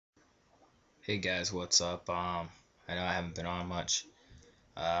Hey guys, what's up? I know I haven't been on much.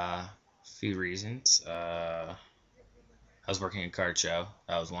 Few reasons. I was working a card show.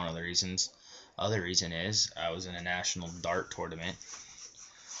 That was one of the reasons. Other reason is I was in a national dart tournament,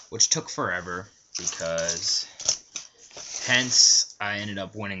 which took forever because hence I ended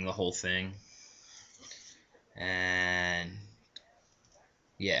up winning the whole thing. And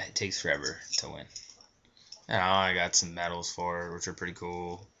yeah, it takes forever to win. I got some medals for it, which are pretty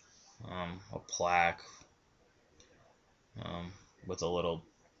cool. A plaque with a little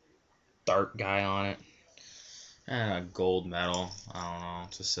dart guy on it. And a gold medal. I don't know.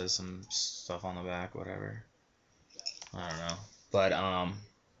 It just says some stuff on the back, whatever. I don't know. But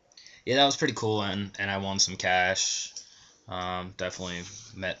yeah, that was pretty cool, and I won some cash. Definitely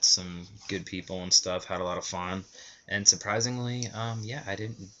met some good people and stuff. Had a lot of fun, and surprisingly, yeah, I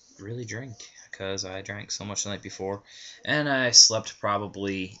didn't really drink because I drank so much the night before, and I slept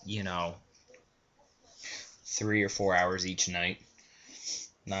probably 3 or 4 hours each night.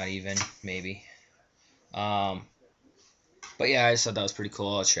 Not even maybe. Um, But yeah, I just thought that was pretty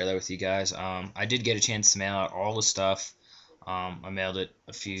cool. I'll share that with you guys. I did get a chance to mail out all the stuff. I mailed it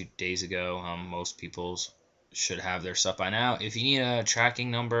a few days ago. Most people should have their stuff by now. If you need a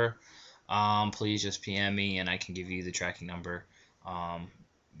tracking number, please just PM me and I can give you the tracking number.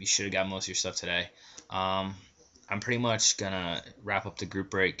 You should have got most of your stuff today. I'm pretty much gonna wrap up the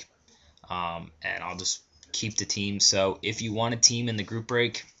group break, and I'll just keep the team. So if you want a team in the group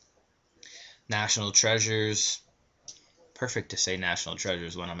break, National Treasures. Perfect to say national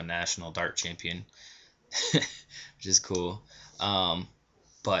treasures when I'm a national dart champion, which is cool.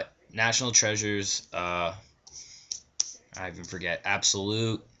 But national treasures, I even forget,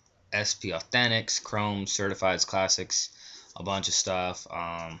 Absolute, SP Authentics, Chrome, Certifieds, Classics, a bunch of stuff,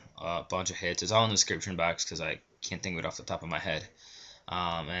 a bunch of hits. It's all in the description box because I can't think of it off the top of my head.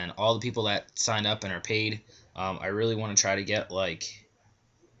 And all the people that signed up and are paid, I really want to try to get like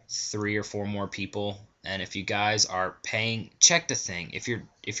 3 or 4 more people. And if you guys are paying, check the thing. If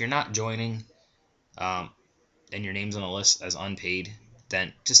you're not joining, and your name's on the list as unpaid,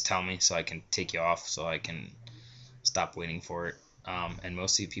 then just tell me so I can take you off, so I can stop waiting for it. And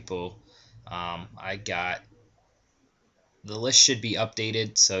most of you people, I got the list should be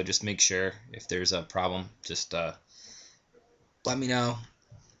updated. So just make sure if there's a problem, just let me know.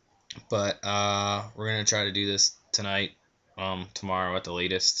 But we're gonna try to do this tonight, tomorrow at the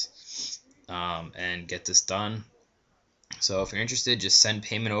latest, and get this done. So if you're interested, just send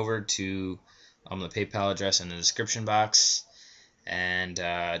payment over to the PayPal address in the description box, and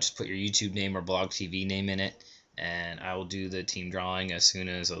just put your YouTube name or Blog TV name in it, and I will do the team drawing as soon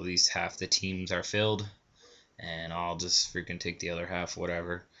as at least half the teams are filled, and I'll just freaking take the other half,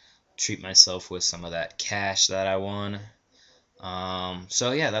 whatever. Treat myself with some of that cash that I won.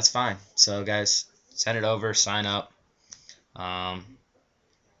 So yeah, that's fine. So guys, send it over, sign up.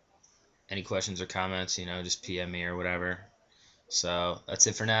 Any questions or comments, just PM me or whatever. So that's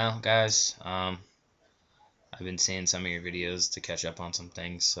it for now, guys. I've been seeing some of your videos to catch up on some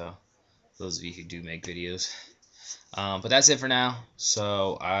things, so those of you who do make videos. But that's it for now.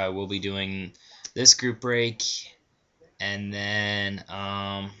 So I will be doing this group break, and then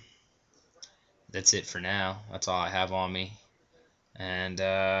that's it for now. That's all I have on me, and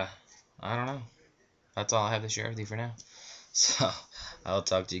I don't know. That's all I have to share with you for now. So I'll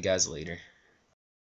talk to you guys later.